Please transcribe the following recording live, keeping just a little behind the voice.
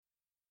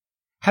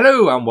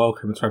Hello and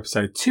welcome to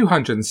episode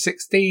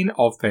 216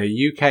 of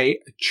the UK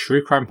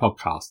True Crime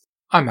Podcast.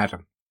 I'm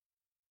Adam.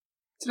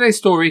 Today's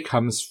story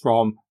comes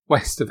from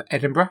west of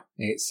Edinburgh.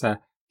 It's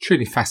a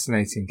truly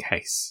fascinating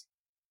case.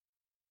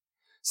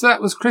 So that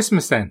was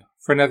Christmas then,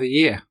 for another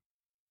year.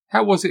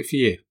 How was it for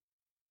you?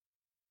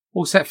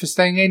 All set for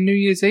staying in New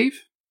Year's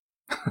Eve?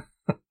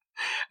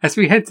 As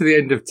we head to the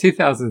end of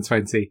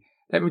 2020,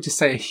 let me just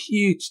say a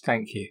huge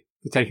thank you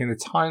for taking the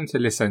time to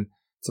listen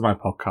to my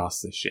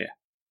podcast this year.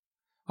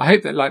 I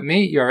hope that, like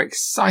me, you're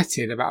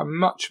excited about a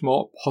much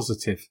more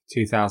positive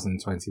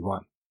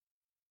 2021.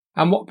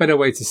 And what better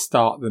way to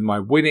start than by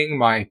winning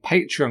my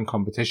Patreon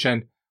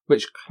competition,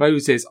 which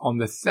closes on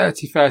the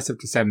 31st of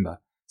December,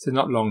 so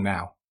not long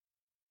now.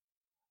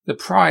 The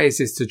prize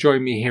is to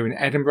join me here in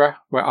Edinburgh,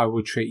 where I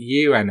will treat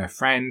you and a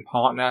friend,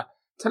 partner,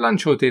 to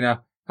lunch or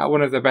dinner at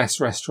one of the best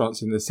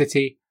restaurants in the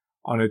city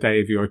on a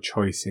day of your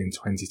choice in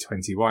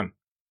 2021.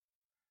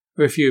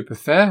 Or if you would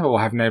prefer or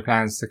have no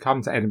plans to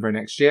come to Edinburgh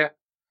next year,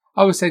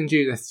 I will send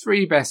you the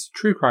 3 best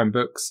true crime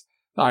books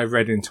that I've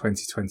read in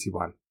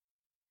 2021.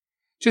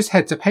 Just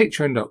head to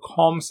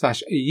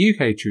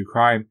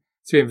patreon.com/UKTrueCrime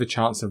to win the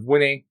chance of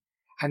winning,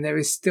 and there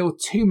is still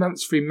 2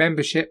 months free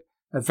membership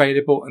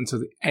available until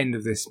the end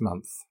of this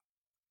month.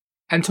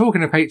 And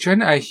talking of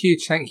Patreon, a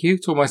huge thank you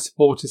to all my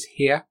supporters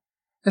here,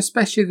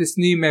 especially the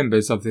new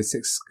members of this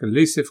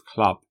exclusive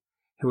club,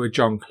 who are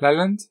John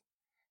Cleland,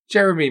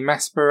 Jeremy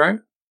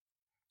Maspero,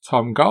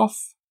 Tom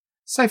Goff,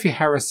 Sophie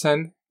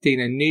Harrison,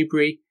 Dina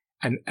Newbury,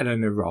 and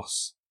Eleanor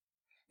Ross.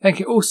 Thank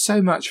you all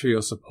so much for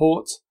your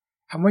support,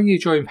 and when you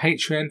join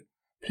Patreon,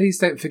 please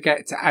don't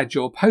forget to add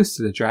your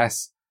postal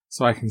address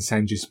so I can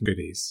send you some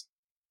goodies.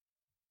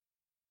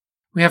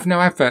 We have no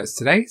adverts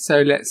today,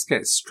 so let's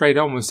get straight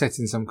on with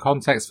setting some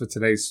context for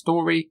today's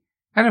story,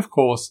 and of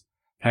course,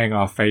 playing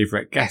our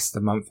favourite Guess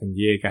the Month and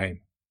Year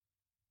game.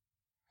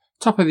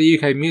 Top of the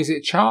UK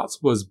music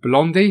charts was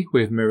Blondie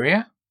with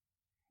Maria.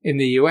 In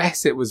the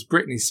US, it was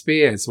Britney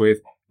Spears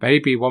with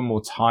Baby One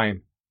More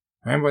Time.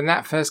 Remember when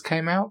that first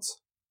came out?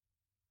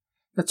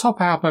 The top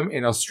album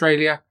in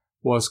Australia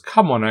was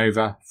Come On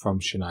Over from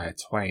Shania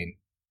Twain.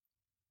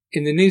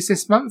 In the news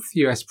this month,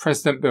 US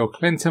President Bill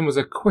Clinton was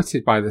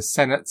acquitted by the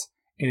Senate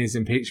in his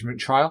impeachment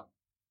trial.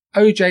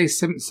 O.J.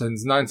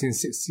 Simpson's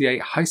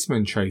 1968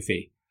 Heisman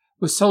Trophy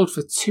was sold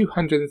for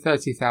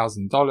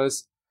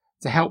 $230,000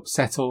 to help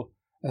settle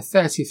a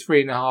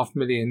 $33.5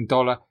 million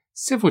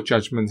civil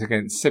judgment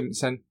against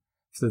Simpson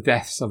for the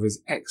deaths of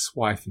his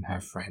ex-wife and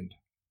her friend.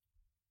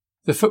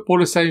 The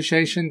Football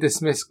Association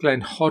dismissed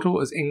Glenn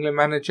Hoddle as England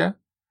manager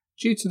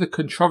due to the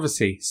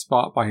controversy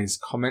sparked by his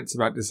comments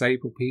about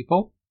disabled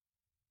people.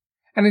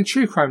 And in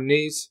true crime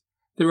news,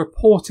 the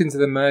report into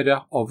the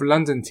murder of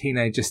London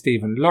teenager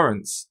Stephen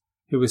Lawrence,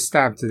 who was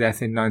stabbed to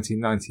death in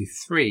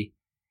 1993,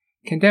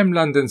 condemned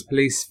London's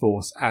police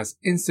force as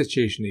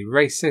institutionally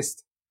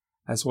racist,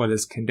 as well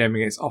as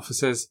condemning its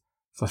officers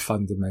for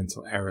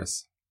fundamental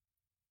errors.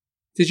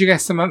 Did you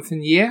guess the month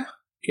and year?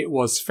 It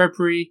was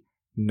February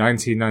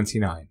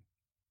 1999.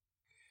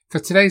 For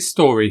today's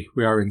story,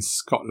 we are in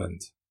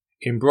Scotland,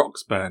 in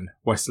Broxburn,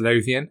 West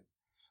Lothian,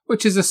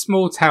 which is a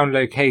small town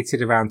located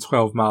around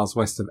 12 miles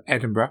west of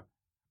Edinburgh,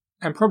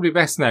 and probably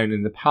best known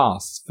in the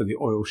past for the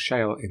oil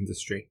shale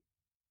industry.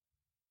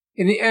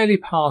 In the early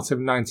part of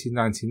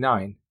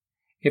 1999,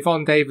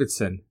 Yvonne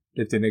Davidson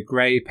lived in a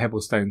grey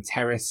pebblestone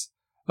terrace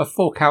of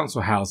 4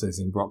 council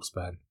houses in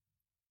Broxburn.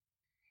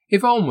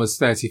 Yvonne was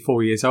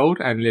 34 years old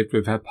and lived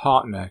with her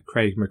partner,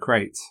 Craig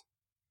McCrate.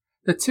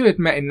 The two had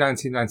met in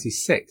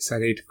 1996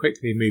 and he'd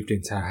quickly moved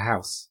into her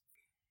house.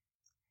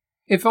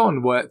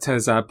 Yvonne worked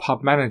as a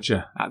pub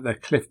manager at the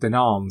Clifton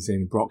Arms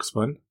in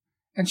Broxburn,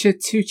 and she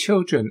had 2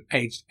 children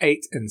aged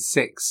 8 and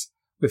 6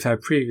 with her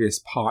previous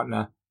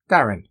partner,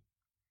 Darren.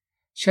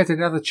 She had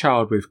another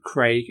child with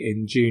Craig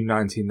in June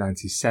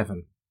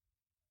 1997.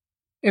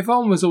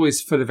 Yvonne was always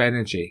full of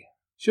energy.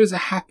 She was a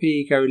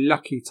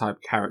happy-go-lucky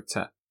type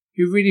character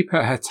who really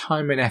put her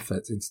time and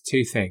effort into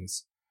 2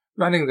 things: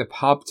 running the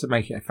pub to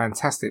make it a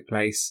fantastic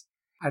place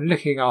and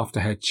looking after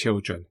her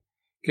children,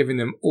 giving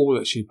them all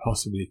that she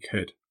possibly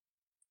could.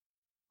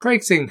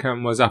 Craig's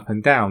income was up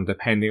and down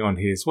depending on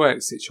his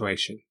work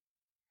situation.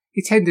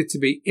 He tended to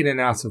be in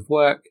and out of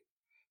work,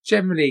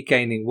 generally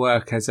gaining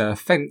work as a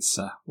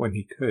fencer when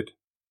he could.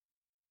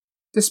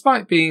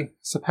 Despite being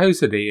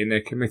supposedly in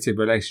a committed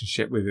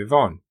relationship with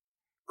Yvonne,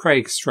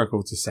 Craig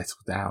struggled to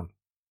settle down.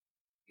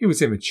 He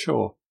was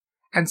immature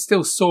and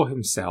still saw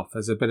himself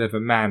as a bit of a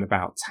man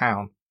about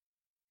town.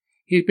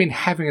 He had been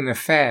having an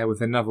affair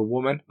with another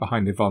woman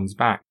behind Yvonne's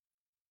back.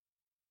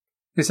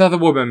 This other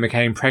woman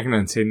became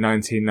pregnant in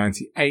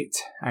 1998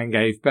 and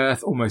gave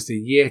birth almost a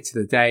year to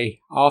the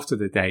day after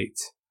the date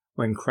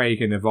when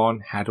Craig and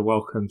Yvonne had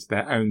welcomed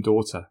their own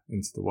daughter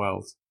into the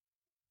world.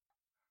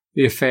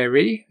 The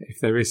affairee, if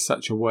there is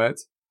such a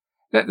word,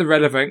 let the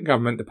relevant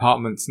government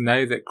departments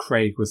know that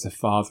Craig was the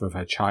father of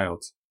her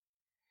child.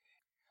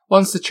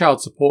 Once the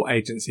child support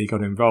agency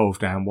got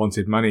involved and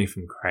wanted money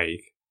from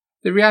Craig,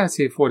 the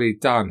reality of what he'd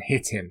done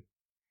hit him,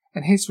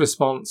 and his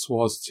response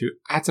was to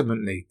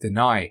adamantly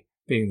deny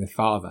being the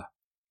father.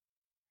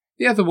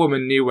 The other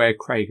woman knew where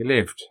Craig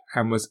lived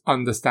and was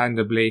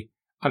understandably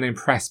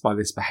unimpressed by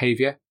this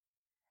behaviour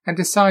and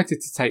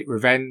decided to take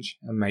revenge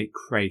and make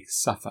Craig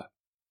suffer.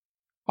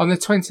 On the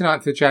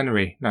 29th of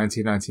January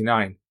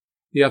 1999,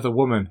 the other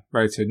woman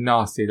wrote a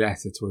nasty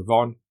letter to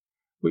Yvonne,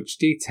 which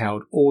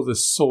detailed all the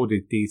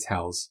sordid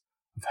details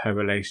of her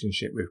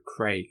relationship with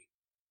Craig.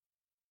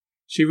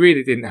 She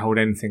really didn't hold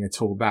anything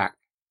at all back.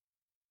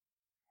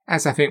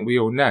 As I think we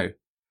all know,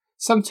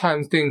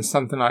 sometimes doing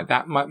something like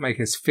that might make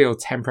us feel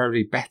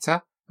temporarily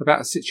better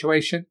about a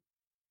situation,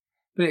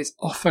 but it's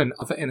often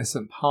other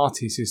innocent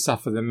parties who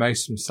suffer the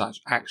most from such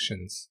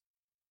actions.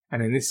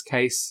 And in this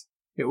case,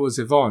 it was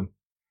Yvonne,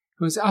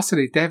 who was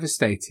utterly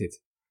devastated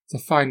to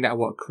find out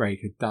what Craig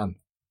had done.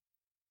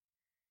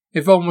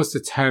 Yvonne was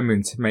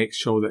determined to make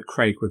sure that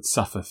Craig would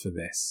suffer for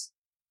this.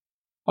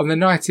 On the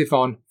night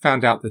Yvonne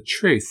found out the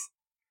truth,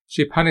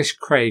 she punished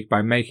Craig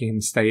by making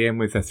him stay in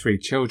with her 3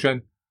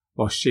 children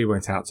while she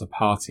went out to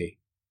party.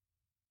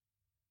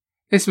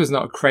 This was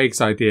not Craig's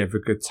idea of a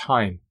good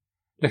time,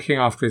 looking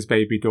after his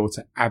baby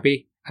daughter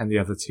Abby and the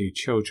other 2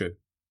 children.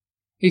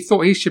 He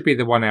thought he should be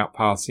the one out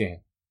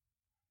partying.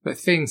 But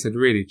things had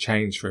really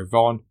changed for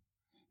Yvonne,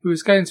 who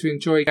was going to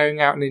enjoy going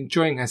out and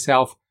enjoying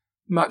herself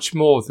much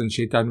more than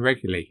she had done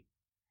regularly,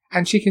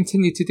 and she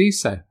continued to do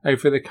so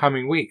over the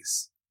coming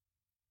weeks.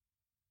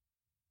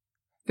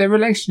 Their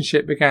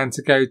relationship began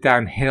to go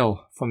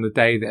downhill from the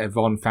day that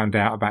Yvonne found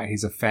out about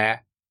his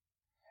affair,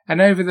 and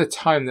over the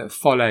time that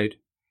followed,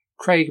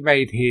 Craig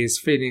made his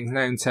feelings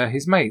known to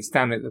his mates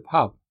down at the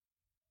pub.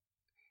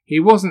 He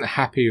wasn't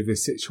happy with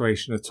this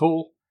situation at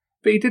all,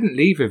 but he didn't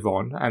leave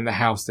Yvonne and the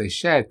house they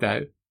shared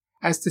though,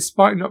 as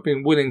despite not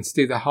being willing to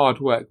do the hard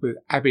work with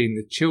Abby and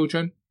the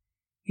children,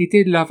 he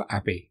did love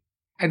Abby,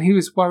 and he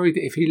was worried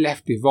that if he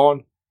left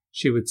Yvonne,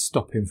 she would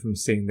stop him from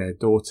seeing their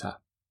daughter.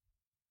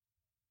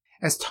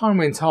 As time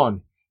went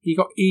on, he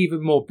got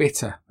even more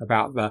bitter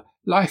about the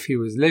life he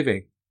was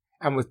living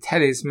and would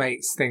tell his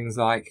mates things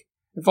like,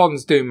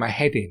 "Yvonne's doing my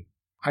head in.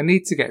 I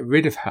need to get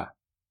rid of her."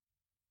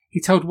 He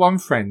told one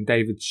friend,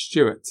 David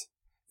Stewart,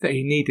 that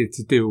he needed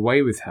to do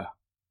away with her.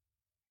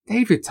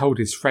 David told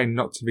his friend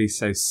not to be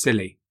so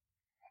silly,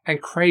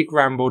 and Craig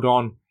rambled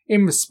on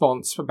in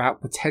response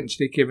about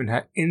potentially giving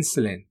her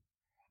insulin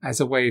as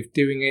a way of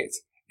doing it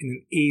in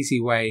an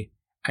easy way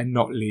and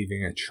not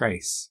leaving a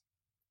trace.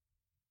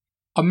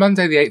 On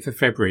Monday the 8th of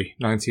February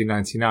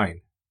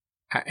 1999,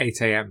 at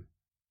 8 a.m,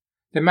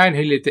 the man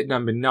who lived at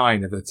number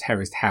 9 of the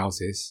terraced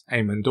houses,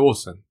 Eamon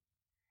Dawson,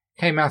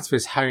 came out of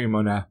his home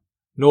on a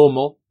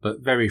normal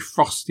but very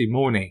frosty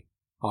morning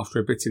after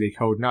a bitterly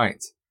cold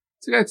night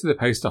to go to the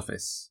post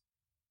office.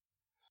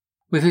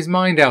 With his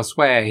mind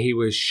elsewhere, he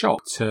was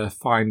shocked to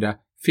find a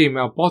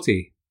female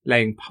body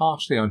laying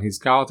partially on his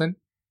garden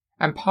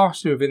and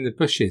partially within the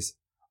bushes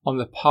on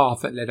the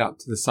path that led up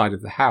to the side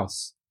of the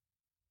house.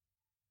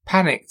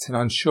 Panicked and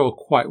unsure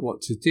quite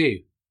what to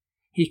do,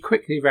 he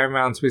quickly ran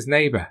round to his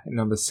neighbour at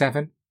number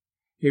 7,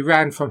 who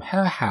ran from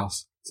her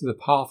house to the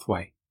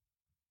pathway.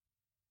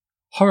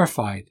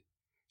 Horrified,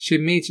 she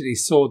immediately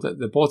saw that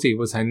the body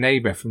was her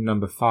neighbour from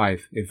number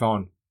 5,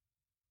 Yvonne,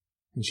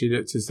 and she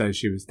looked as though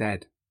she was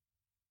dead.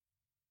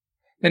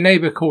 The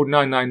neighbour called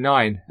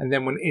 999 and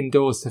then went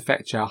indoors to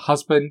fetch her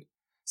husband,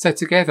 so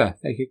together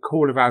they could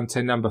call around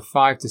to number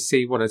 5 to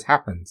see what had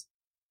happened.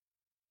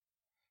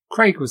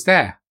 Craig was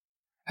there,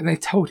 and they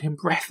told him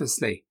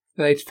breathlessly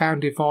that they'd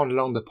found Yvonne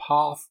along the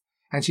path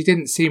and she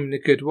didn't seem in a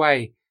good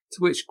way,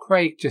 to which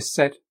Craig just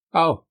said,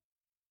 "Oh."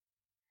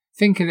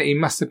 Thinking that he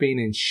must have been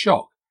in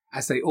shock,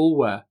 as they all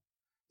were,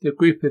 the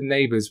group of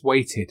neighbours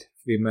waited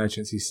for the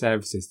emergency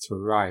services to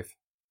arrive.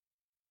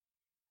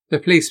 The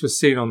police were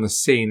soon on the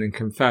scene and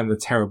confirmed the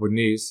terrible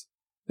news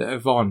that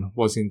Yvonne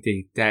was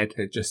indeed dead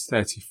at just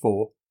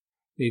 34,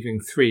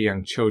 leaving 3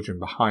 young children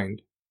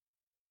behind.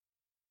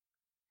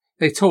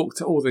 They talked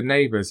to all the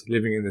neighbours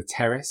living in the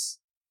terrace,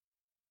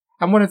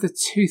 and one of the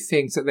 2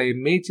 things that they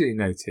immediately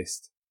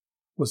noticed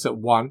was that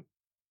 1,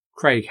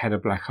 Craig had a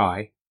black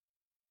eye,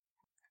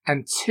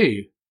 and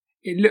 2,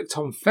 it looked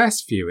on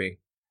first viewing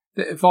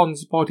that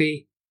Yvonne's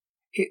body,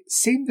 it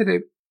seemed that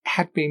it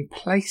had been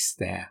placed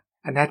there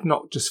and had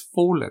not just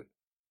fallen.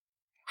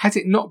 Had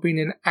it not been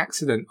an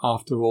accident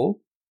after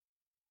all?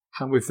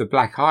 And with the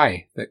black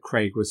eye that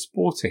Craig was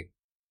sporting,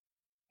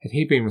 had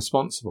he been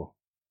responsible?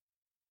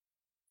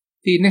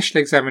 The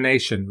initial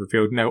examination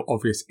revealed no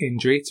obvious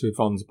injury to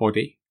Yvonne's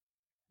body,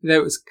 though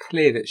it was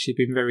clear that she'd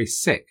been very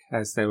sick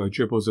as there were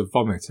dribbles of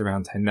vomit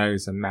around her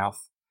nose and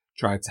mouth,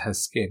 dried to her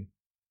skin.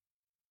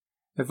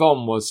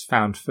 Yvonne was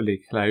found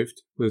fully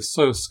clothed, with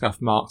soil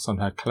scuff marks on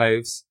her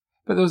clothes,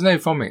 but there was no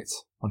vomit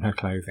on her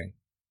clothing.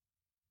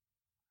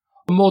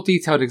 On more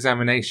detailed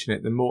examination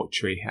at the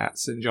mortuary at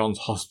St John's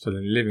Hospital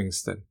in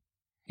Livingston,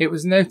 it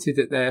was noted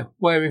that there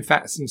were in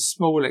fact some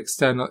small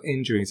external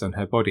injuries on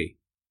her body.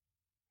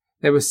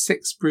 There were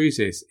 6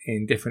 bruises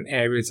in different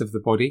areas of the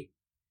body,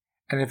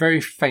 and a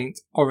very faint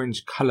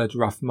orange-coloured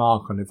rough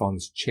mark on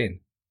Yvonne's chin.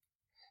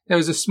 There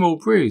was a small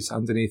bruise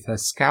underneath her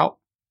scalp,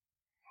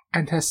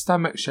 and her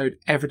stomach showed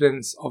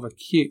evidence of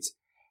acute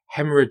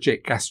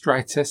hemorrhagic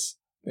gastritis,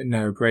 but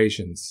no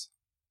abrasions.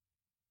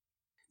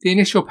 The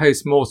initial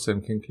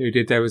post-mortem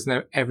concluded there was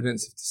no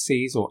evidence of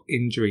disease or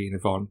injury in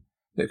Yvonne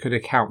that could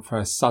account for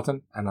her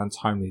sudden and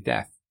untimely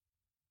death.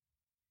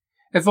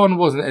 Yvonne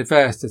wasn't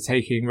averse to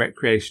taking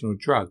recreational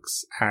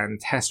drugs, and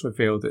tests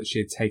revealed that she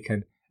had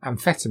taken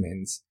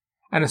amphetamines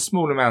and a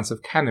small amount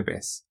of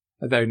cannabis,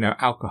 although no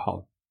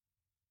alcohol.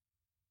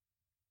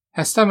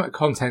 Her stomach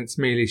contents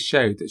merely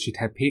showed that she'd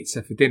had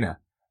pizza for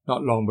dinner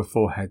not long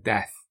before her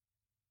death,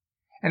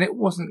 and it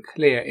wasn't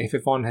clear if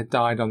Yvonne had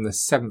died on the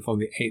 7th or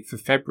the 8th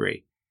of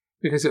February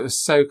because it was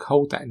so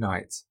cold that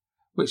night,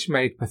 which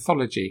made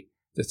pathology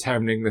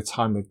determining the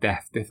time of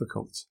death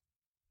difficult.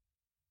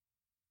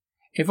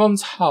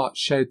 Yvonne's heart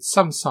showed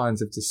some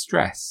signs of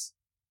distress,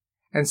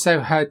 and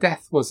so her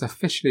death was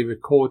officially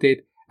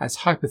recorded as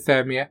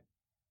hypothermia,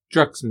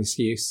 drugs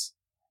misuse,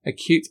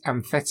 acute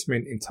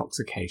amphetamine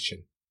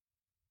intoxication.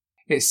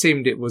 It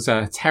seemed it was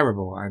a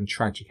terrible and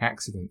tragic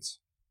accident.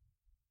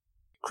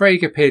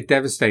 Craig appeared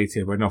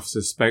devastated when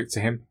officers spoke to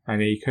him,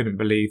 and he couldn't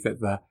believe that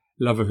the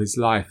love of his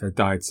life had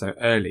died so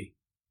early.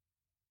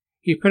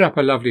 He put up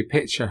a lovely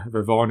picture of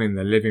Yvonne in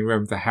the living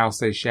room of the house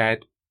they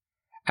shared,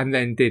 and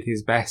then did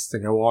his best to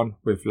go on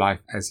with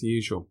life as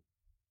usual.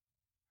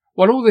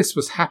 While all this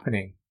was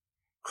happening,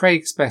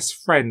 Craig's best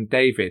friend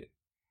David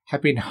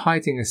had been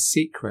hiding a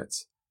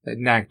secret that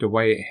nagged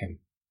away at him.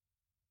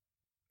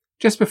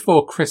 Just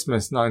before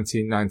Christmas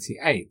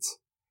 1998,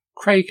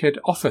 Craig had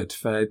offered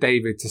for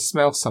David to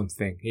smell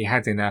something he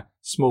had in a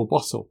small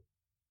bottle.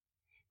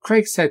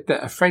 Craig said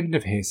that a friend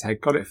of his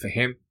had got it for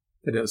him,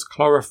 that it was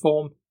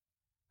chloroform,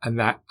 and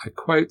that, I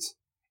quote,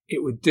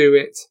 it would do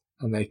it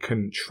and they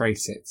couldn't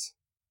trace it.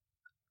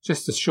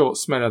 Just a short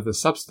smell of the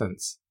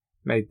substance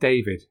made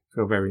David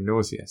feel very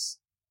nauseous.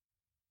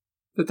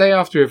 The day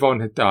after Yvonne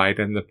had died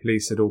and the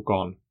police had all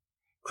gone,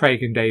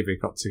 Craig and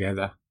David got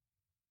together.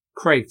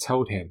 Craig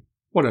told him,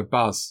 "What a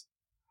buzz.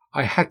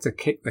 I had to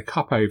kick the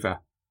cup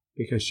over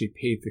because she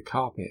peed the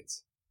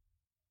carpet."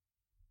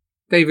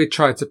 David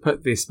tried to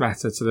put this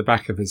matter to the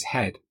back of his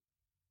head.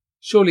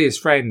 Surely his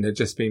friend had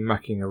just been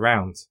mucking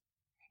around.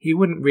 He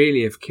wouldn't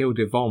really have killed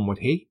Yvonne, would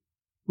he?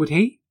 Would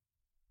he?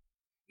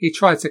 He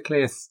tried to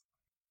clear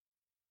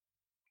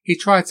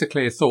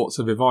thoughts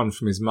of Yvonne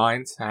from his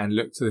mind and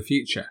looked to the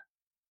future.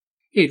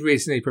 He had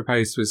recently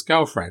proposed to his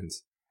girlfriend,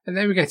 and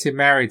they were getting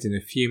married in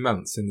a few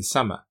months in the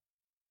summer.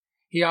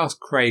 He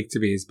asked Craig to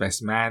be his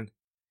best man,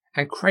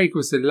 and Craig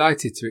was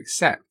delighted to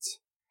accept,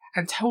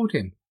 and told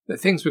him that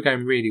things were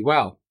going really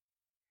well.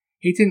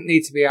 He didn't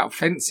need to be out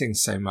fencing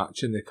so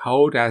much in the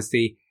cold as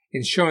the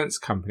insurance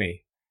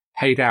company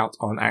paid out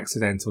on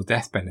accidental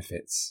death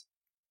benefits.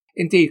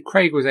 Indeed,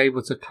 Craig was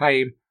able to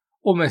claim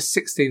almost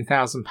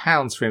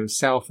 £16,000 for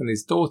himself and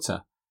his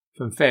daughter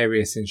from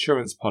various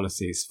insurance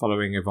policies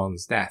following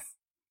Yvonne's death.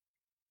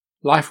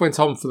 Life went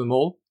on for them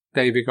all.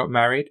 David got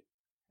married,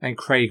 and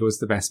Craig was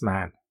the best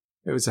man.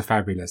 It was a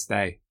fabulous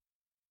day.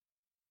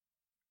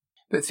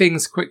 But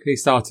things quickly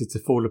started to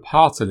fall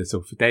apart a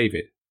little for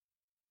David.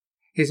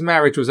 His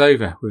marriage was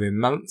over within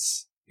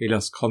months, he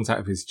lost contact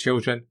with his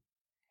children,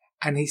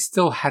 and he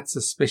still had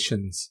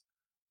suspicions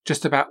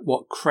just about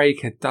what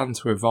Craig had done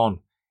to Yvonne.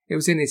 It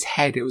was in his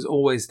head, it was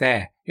always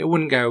there, it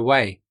wouldn't go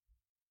away.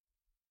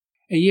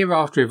 A year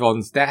after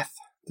Yvonne's death,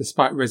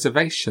 despite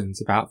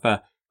reservations about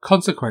the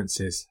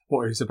consequences of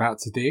what he was about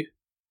to do,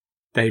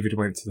 David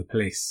went to the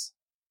police.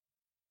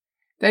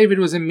 David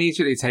was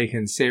immediately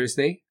taken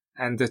seriously,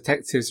 and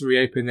detectives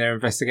reopened their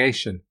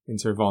investigation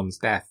into Yvonne's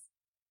death.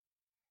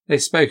 They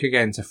spoke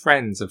again to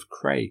friends of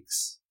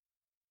Craig's.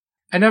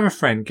 Another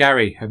friend,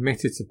 Gary,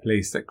 admitted to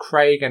police that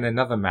Craig and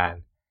another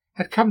man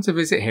had come to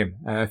visit him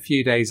a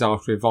few days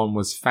after Yvonne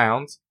was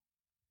found,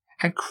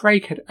 and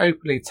Craig had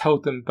openly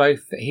told them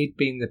both that he'd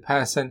been the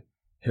person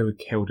who had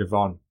killed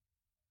Yvonne.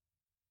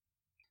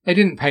 They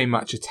didn't pay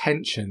much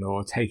attention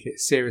or take it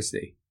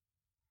seriously.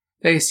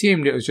 They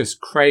assumed it was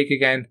just Craig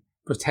again,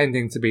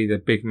 pretending to be the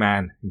big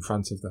man in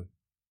front of them.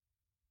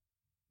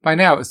 By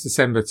now it's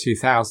December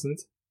 2000,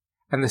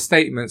 and the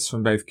statements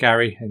from both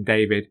Gary and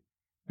David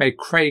made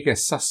Craig a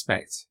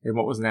suspect in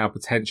what was now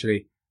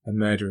potentially a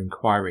murder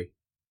inquiry.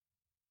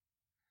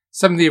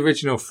 Some of the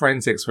original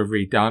forensics were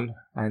redone,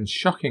 and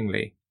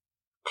shockingly,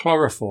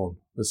 chloroform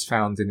was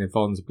found in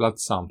Yvonne's blood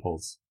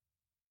samples.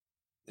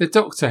 The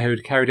doctor who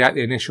had carried out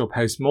the initial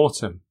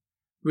post-mortem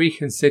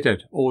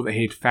reconsidered all that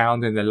he'd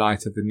found in the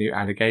light of the new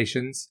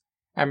allegations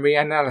and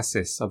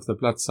reanalysis of the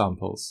blood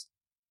samples.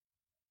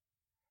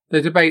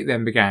 The debate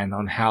then began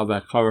on how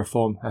the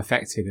chloroform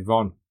affected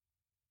Yvonne.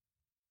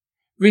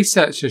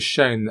 Research has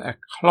shown that a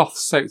cloth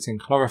soaked in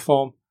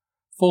chloroform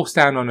forced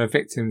down on a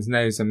victim's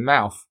nose and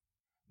mouth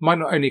might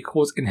not only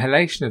cause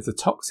inhalation of the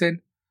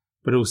toxin,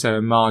 but also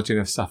a margin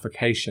of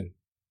suffocation.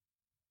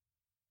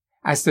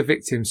 As the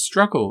victim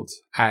struggled,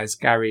 as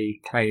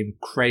Gary claimed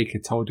Craig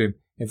had told him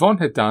Yvonne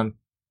had done,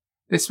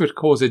 this would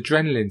cause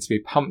adrenaline to be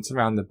pumped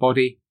around the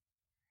body,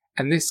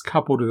 and this,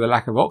 coupled with a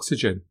lack of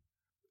oxygen,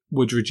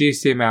 would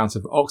reduce the amount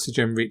of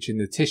oxygen reaching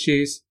the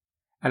tissues,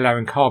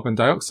 allowing carbon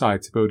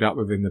dioxide to build up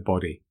within the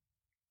body.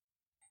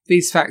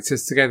 These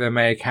factors together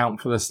may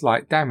account for the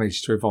slight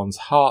damage to Yvonne's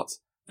heart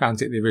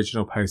found at the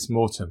original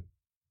post-mortem.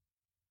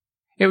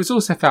 It was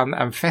also found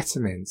that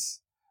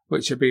amphetamines,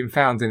 which had been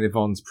found in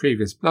Yvonne's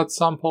previous blood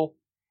sample,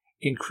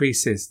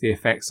 increases the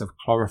effects of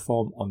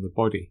chloroform on the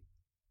body.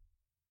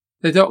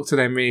 The doctor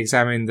then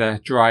re-examined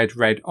the dried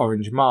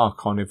red-orange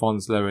mark on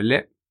Yvonne's lower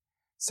lip,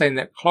 saying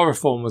that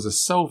chloroform was a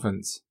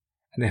solvent,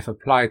 and if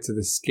applied to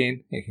the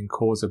skin, it can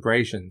cause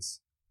abrasions.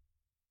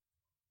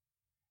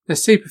 The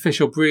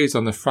superficial bruise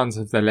on the front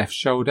of the left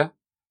shoulder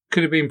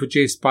could have been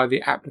produced by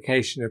the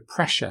application of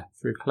pressure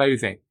through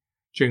clothing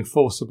during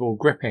forcible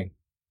gripping.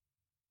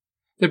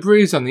 The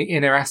bruise on the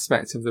inner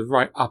aspect of the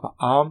right upper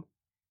arm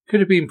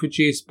could have been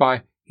produced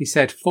by, he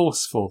said,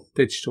 forceful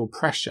digital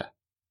pressure.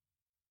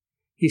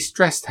 He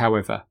stressed,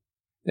 however,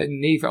 that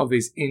neither of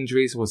these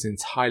injuries was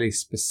entirely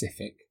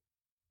specific.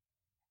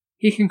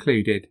 He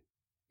concluded,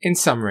 in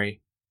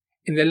summary,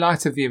 in the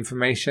light of the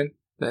information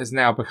that has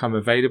now become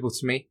available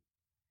to me,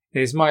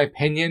 it is my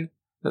opinion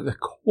that the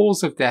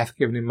cause of death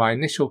given in my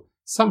initial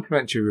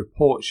supplementary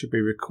report should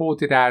be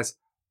recorded as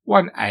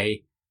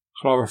 1A,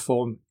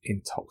 chloroform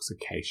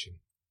intoxication.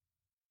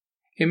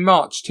 In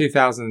March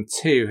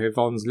 2002,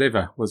 Yvonne's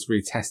liver was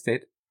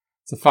retested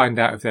to find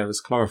out if there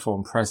was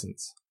chloroform present.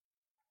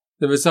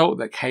 The result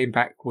that came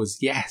back was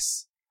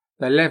yes,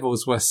 the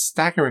levels were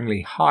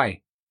staggeringly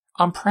high,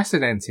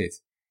 unprecedented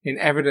in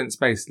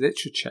evidence-based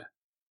literature.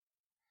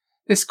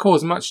 This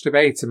caused much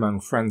debate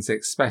among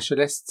forensic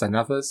specialists and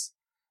others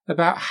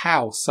about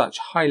how such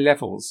high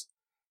levels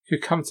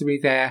could come to be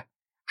there,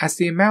 as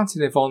the amount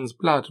in Yvonne's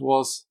blood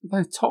was,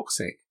 though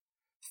toxic,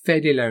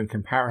 fairly low in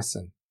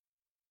comparison.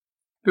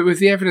 But with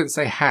the evidence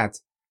they had,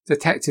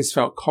 detectives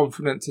felt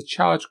confident to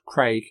charge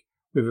Craig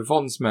with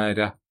Yvonne's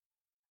murder,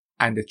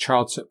 and a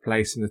trial took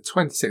place from the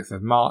 26th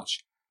of March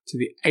to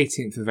the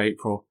 18th of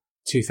April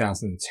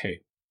 2002.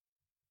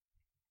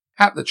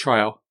 At the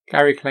trial,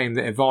 Gary claimed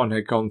that Yvonne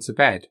had gone to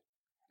bed,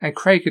 and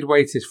Craig had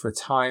waited for a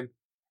time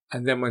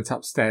and then went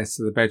upstairs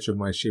to the bedroom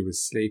where she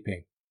was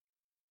sleeping.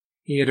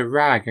 He had a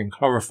rag and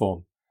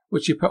chloroform,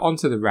 which he put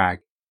onto the rag.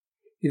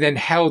 He then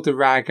held the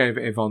rag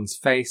over Yvonne's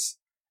face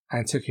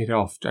and took it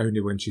off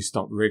only when she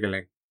stopped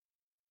wriggling.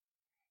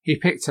 He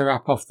picked her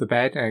up off the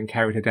bed and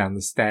carried her down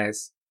the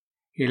stairs.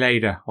 He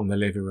laid her on the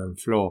living room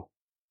floor.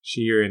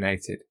 She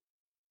urinated.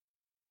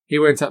 He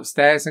went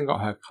upstairs and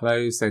got her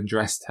clothes, then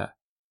dressed her.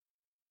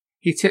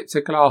 He tipped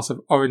a glass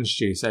of orange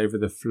juice over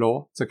the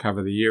floor to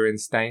cover the urine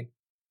stain.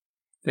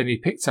 Then he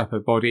picked up her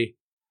body,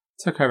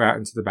 took her out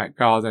into the back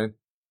garden,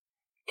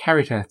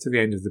 carried her to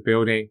the end of the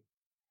building,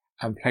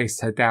 and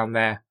placed her down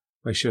there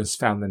where she was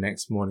found the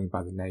next morning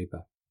by the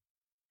neighbour.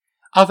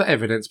 Other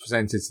evidence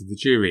presented to the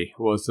jury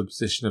was the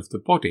position of the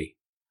body,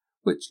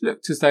 which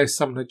looked as though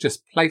someone had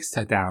just placed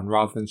her down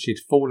rather than she'd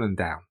fallen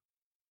down.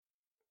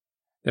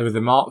 There were the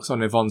marks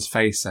on Yvonne's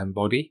face and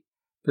body,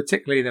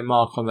 particularly the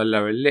mark on the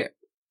lower lip,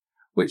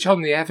 which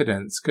on the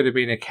evidence could have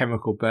been a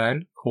chemical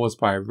burn caused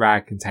by a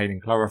rag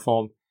containing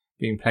chloroform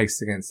being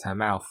placed against her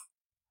mouth.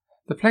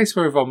 The place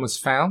where Yvonne was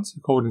found,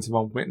 according to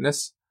one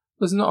witness,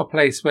 was not a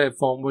place where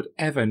Yvonne would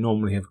ever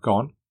normally have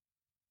gone.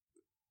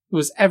 There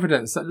was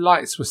evidence that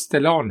lights were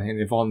still on in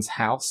Yvonne's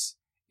house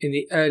in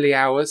the early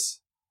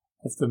hours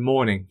of the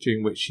morning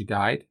during which she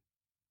died.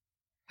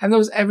 And there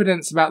was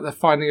evidence about the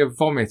finding of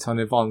vomit on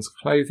Yvonne's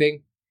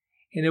clothing,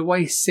 in a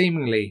way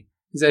seemingly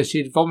as though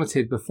she had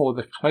vomited before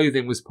the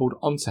clothing was pulled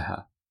onto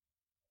her.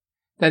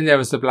 Then there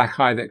was the black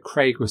eye that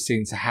Craig was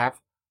seen to have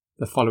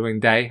the following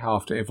day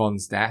after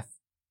Yvonne's death.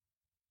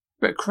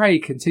 But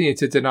Craig continued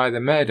to deny the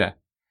murder,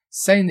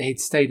 saying that he'd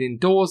stayed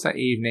indoors that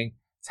evening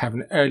to have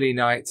an early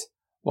night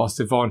whilst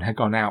Yvonne had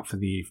gone out for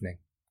the evening.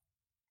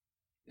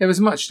 There was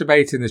much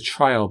debate in the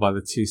trial by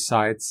the two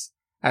sides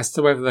as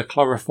to whether the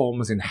chloroform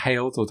was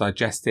inhaled or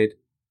digested,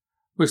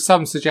 with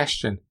some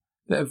suggestion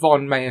that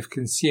Yvonne may have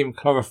consumed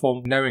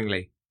chloroform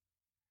knowingly,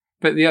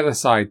 but the other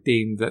side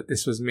deemed that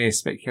this was mere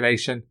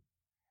speculation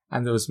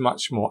and there was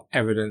much more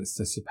evidence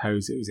to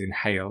suppose it was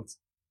inhaled.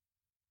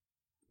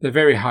 The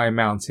very high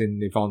amount in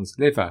Yvonne's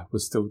liver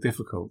was still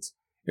difficult.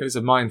 It was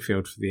a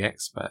minefield for the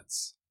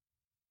experts.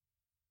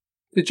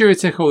 The jury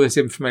took all this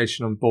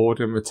information on board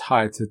and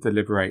retired to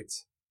deliberate.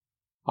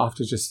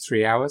 After just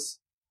 3 hours,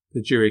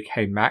 the jury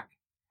came back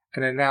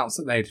and announced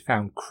that they had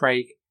found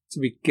Craig to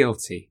be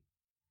guilty,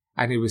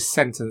 and he was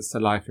sentenced to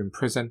life in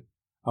prison,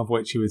 of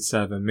which he would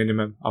serve a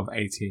minimum of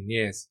 18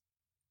 years.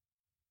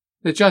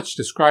 The judge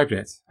described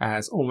it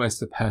as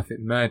almost a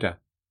perfect murder,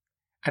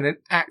 and an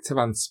act of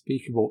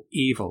unspeakable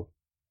evil,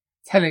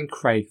 telling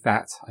Craig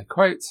that, I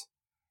quote,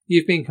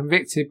 "You've been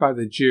convicted by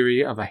the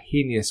jury of a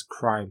heinous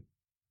crime.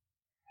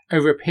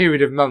 Over a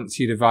period of months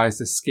you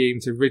devised a scheme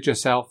to rid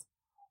yourself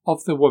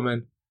of the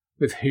woman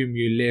with whom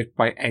you lived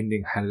by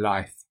ending her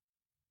life."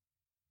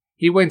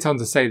 He went on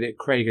to say that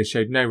Craig had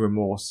showed no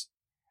remorse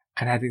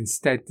and had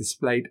instead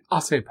displayed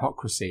utter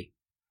hypocrisy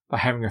by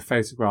having a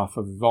photograph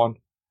of Yvonne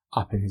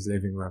up in his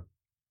living room.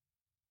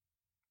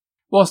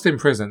 Whilst in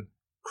prison,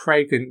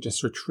 Craig didn't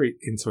just retreat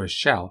into a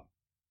shell.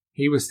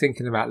 He was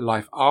thinking about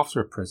life after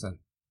a prison,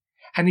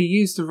 and he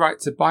used the right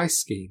to buy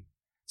scheme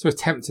to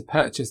attempt to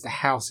purchase the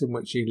house in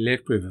which he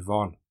lived with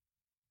Yvonne.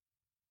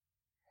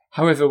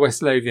 However,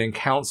 West Lothian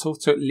Council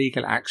took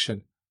legal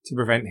action to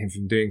prevent him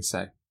from doing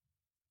so.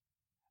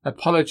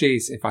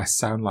 Apologies if I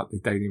sound like the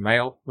Daily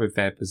Mail with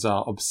their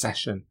bizarre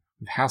obsession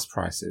with house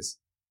prices,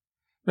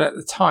 but at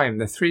the time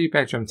the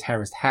 3-bedroom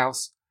terraced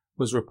house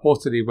was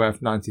reportedly worth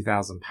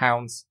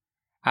 £90,000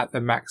 at the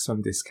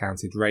maximum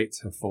discounted rate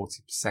of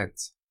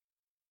 40%.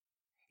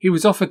 He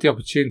was offered the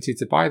opportunity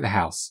to buy the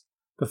house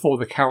before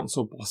the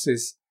council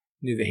bosses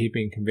knew that he'd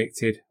been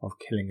convicted of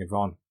killing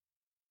Yvonne.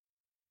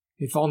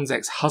 Yvonne's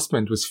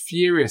ex-husband was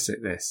furious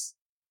at this.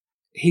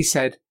 He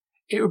said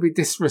it would be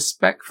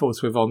disrespectful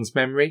to Yvonne's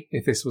memory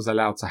if this was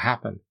allowed to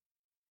happen.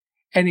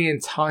 Any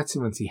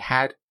entitlement he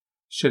had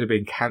should have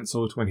been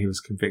cancelled when he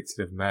was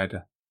convicted of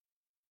murder.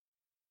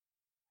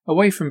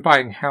 Away from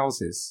buying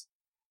houses,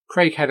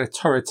 Craig had a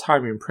torrid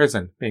time in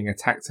prison, being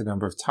attacked a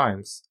number of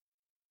times.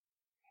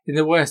 In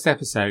the worst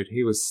episode,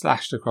 he was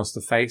slashed across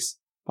the face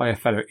by a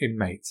fellow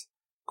inmate,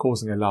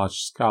 causing a large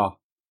scar.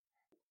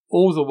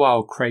 All the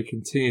while, Craig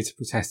continued to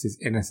protest his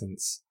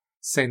innocence,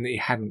 saying that he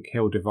hadn't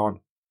killed Yvonne.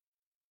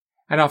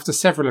 And after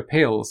several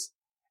appeals,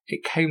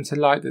 it came to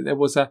light that there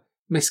was a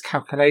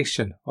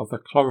miscalculation of the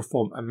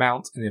chloroform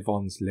amount in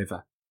Yvonne's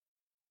liver.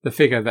 The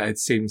figure that had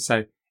seemed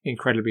so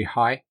incredibly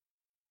high,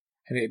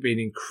 and it had been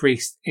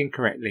increased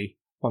incorrectly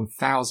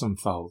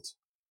 1,000-fold.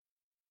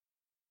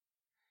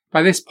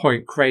 By this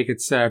point, Craig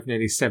had served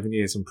nearly 7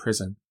 years in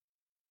prison.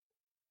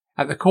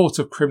 At the Court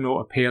of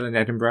Criminal Appeal in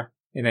Edinburgh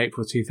in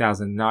April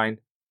 2009,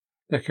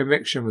 the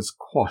conviction was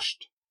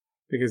quashed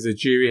because the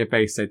jury had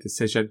based their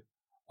decision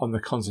on the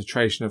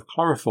concentration of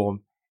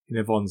chloroform in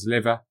Yvonne's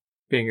liver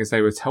being as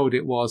they were told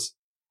it was,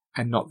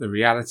 and not the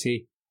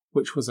reality,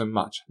 which was a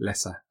much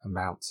lesser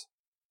amount.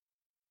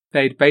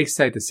 They had based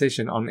their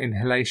decision on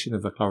inhalation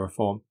of the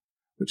chloroform,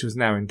 which was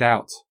now in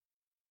doubt.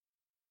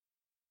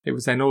 It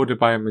was then ordered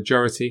by a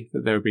majority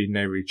that there would be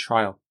no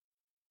retrial.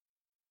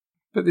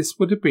 But this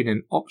would have been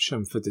an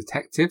option for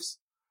detectives,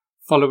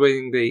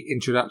 following the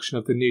introduction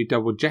of the new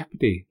double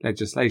jeopardy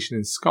legislation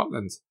in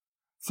Scotland,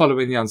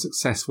 following the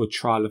unsuccessful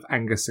trial of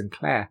Angus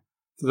Sinclair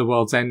for the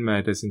World's End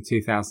murders in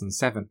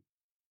 2007.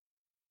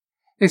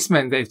 This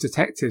meant that if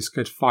detectives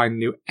could find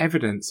new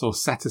evidence or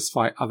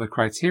satisfy other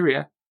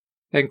criteria,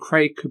 then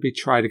Craig could be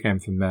tried again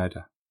for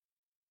murder.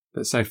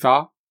 But so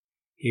far,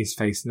 he has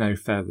faced no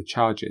further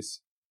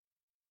charges.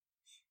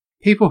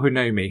 People who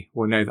know me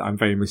will know that I'm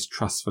very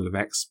mistrustful of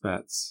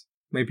experts.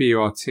 Maybe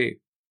you are too.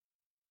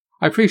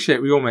 I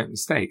appreciate we all make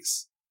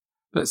mistakes,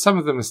 but some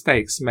of the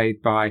mistakes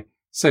made by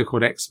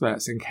so-called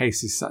experts in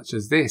cases such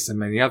as this and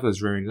many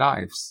others ruin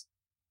lives.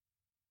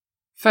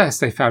 First,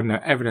 they found no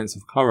evidence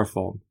of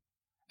chloroform,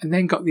 and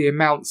then got the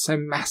amount so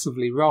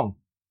massively wrong.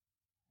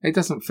 It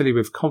doesn't fill you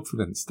with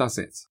confidence, does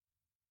it?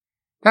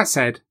 That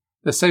said,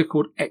 the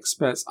so-called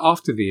experts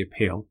after the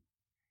appeal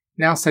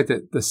now said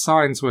that the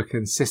signs were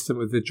consistent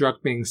with the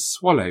drug being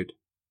swallowed,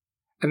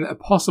 and that a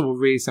possible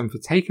reason for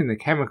taking the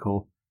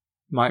chemical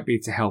might be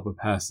to help a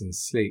person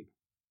sleep.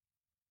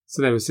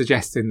 So they were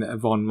suggesting that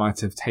Yvonne might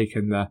have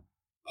taken the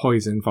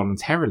poison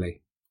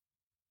voluntarily.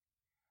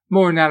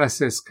 More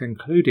analysis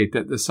concluded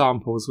that the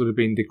samples would have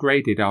been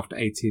degraded after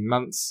 18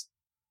 months,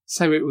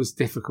 so it was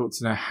difficult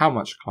to know how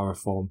much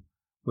chloroform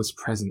was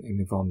present in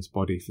Yvonne's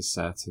body for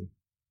certain.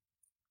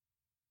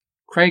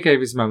 Craig gave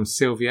his mum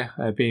Sylvia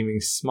a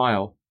beaming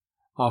smile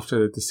after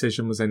the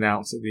decision was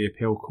announced at the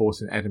appeal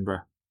court in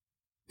Edinburgh.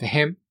 For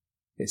him,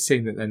 it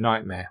seemed that the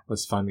nightmare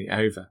was finally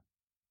over.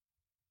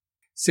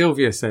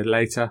 Sylvia said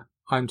later,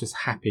 "I'm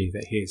just happy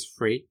that he is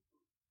free."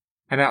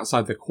 And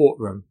outside the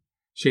courtroom,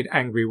 she had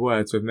angry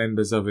words with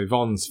members of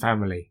Yvonne's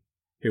family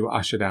who were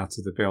ushered out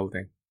of the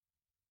building.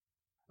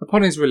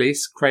 Upon his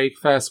release, Craig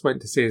first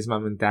went to see his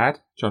mum and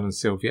dad, John and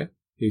Sylvia,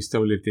 who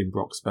still lived in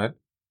Broxburn,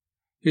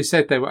 who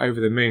said they were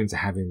over the moon to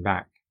have him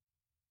back.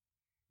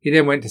 He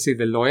then went to see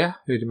the lawyer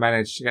who had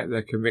managed to get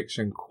the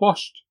conviction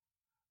quashed,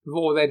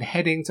 before then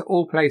heading to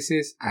all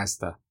places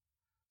Asda,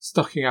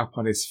 stocking up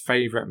on his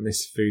favourite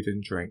missed food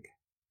and drink.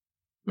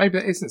 Maybe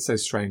that isn't so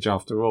strange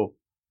after all.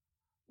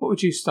 What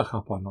would you stock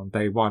up on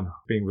day one of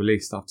being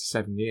released after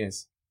 7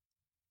 years?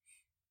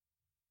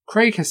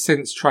 Craig has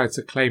since tried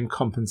to claim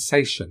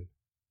compensation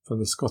from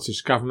the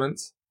Scottish Government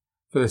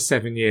for the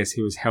 7 years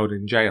he was held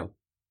in jail.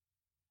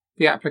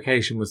 The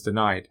application was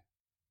denied.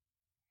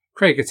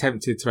 Craig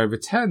attempted to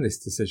overturn this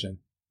decision,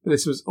 but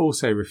this was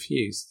also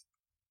refused.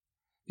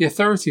 The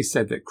authorities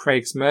said that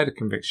Craig's murder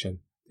conviction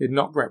did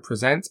not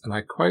represent, and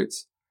I quote,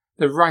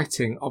 the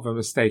writing of a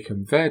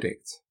mistaken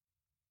verdict.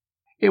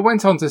 It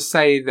went on to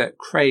say that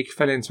Craig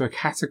fell into a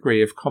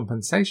category of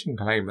compensation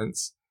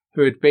claimants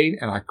who had been,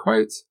 and I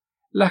quote,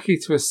 lucky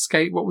to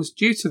escape what was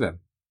due to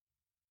them.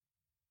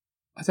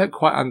 I don't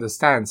quite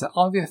understand, so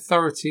are the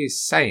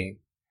authorities saying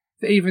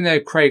that even though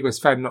Craig was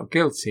found not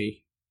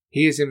guilty,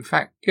 he is in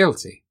fact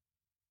guilty?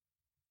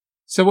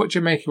 So what do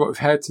you make of what we've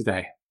heard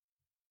today?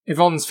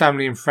 Yvonne's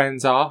family and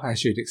friends are,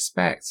 as you'd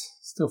expect,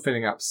 still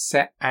feeling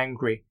upset,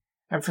 angry,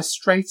 and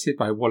frustrated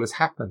by what has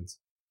happened.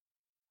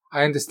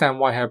 I understand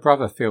why her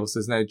brother feels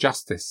there's no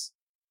justice.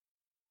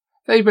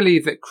 They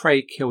believe that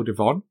Craig killed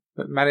Yvonne,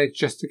 but managed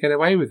just to get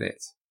away with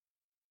it.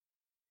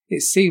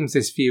 It seems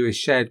this view is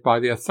shared by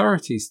the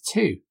authorities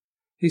too,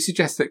 who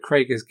suggest that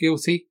Craig is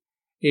guilty,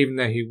 even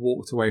though he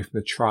walked away from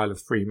the trial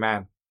of Free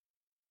Man.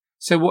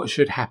 So what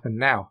should happen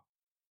now?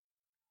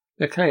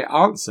 The clear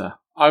answer,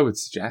 I would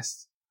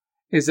suggest,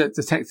 is that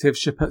detectives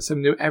should put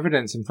some new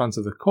evidence in front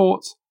of the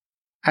court,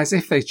 as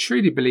if they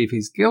truly believe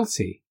he's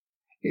guilty,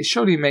 it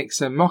surely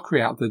makes a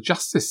mockery out of the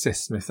justice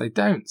system if they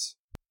don't.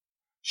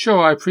 Sure,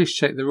 I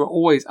appreciate there are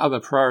always other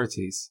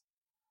priorities,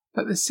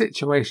 but the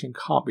situation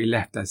can't be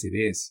left as it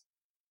is.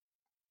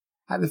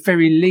 At the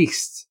very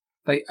least,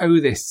 they owe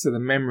this to the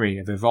memory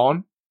of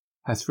Yvonne,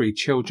 her 3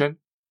 children,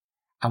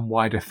 and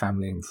wider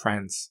family and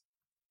friends.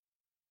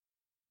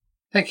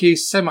 Thank you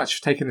so much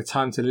for taking the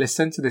time to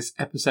listen to this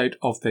episode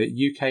of the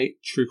UK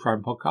True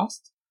Crime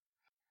Podcast.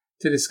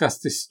 To discuss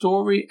this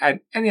story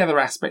and any other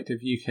aspect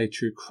of UK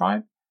true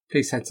crime,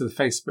 please head to the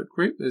Facebook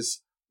group.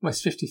 There's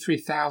almost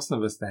 53,000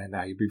 of us there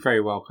now. You'd be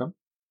very welcome.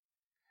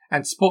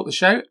 And to support the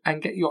show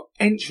and get your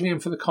entry in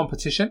for the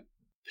competition,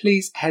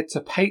 please head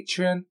to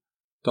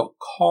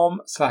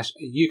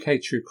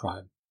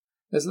patreon.com/UKTrueCrime.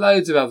 There's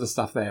loads of other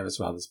stuff there as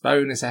well. There's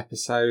bonus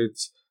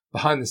episodes,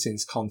 behind the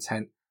scenes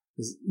content.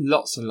 There's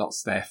lots and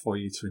lots there for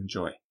you to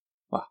enjoy.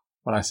 Well,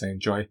 when I say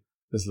enjoy,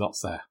 there's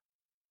lots there.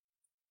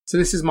 So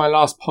this is my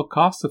last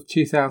podcast of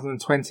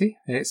 2020.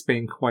 It's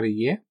been quite a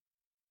year.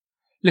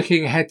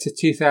 Looking ahead to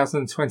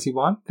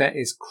 2021, there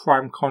is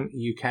CrimeCon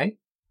UK.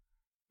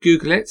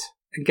 Google it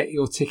and get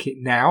your ticket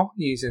now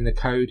using the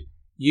code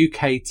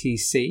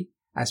UKTC,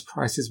 as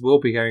prices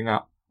will be going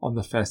up on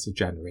the 1st of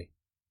January.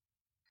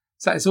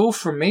 So that is all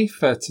from me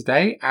for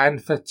today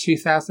and for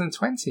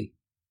 2020.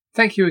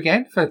 Thank you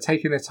again for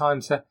taking the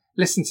time to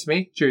listen to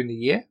me during the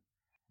year.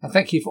 And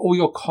thank you for all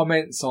your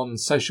comments on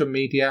social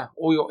media,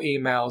 all your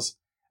emails,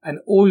 and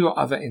all your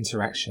other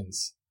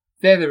interactions.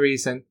 They're the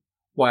reason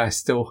why I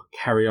still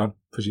carry on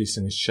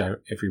producing this show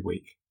every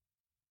week.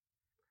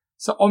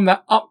 So on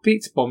that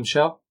upbeat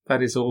bombshell,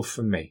 that is all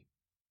from me.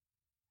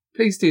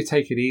 Please do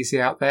take it easy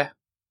out there.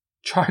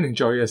 Try and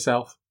enjoy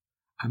yourself.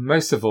 And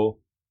most of all,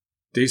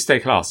 do stay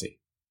classy.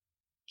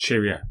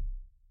 Cheerio.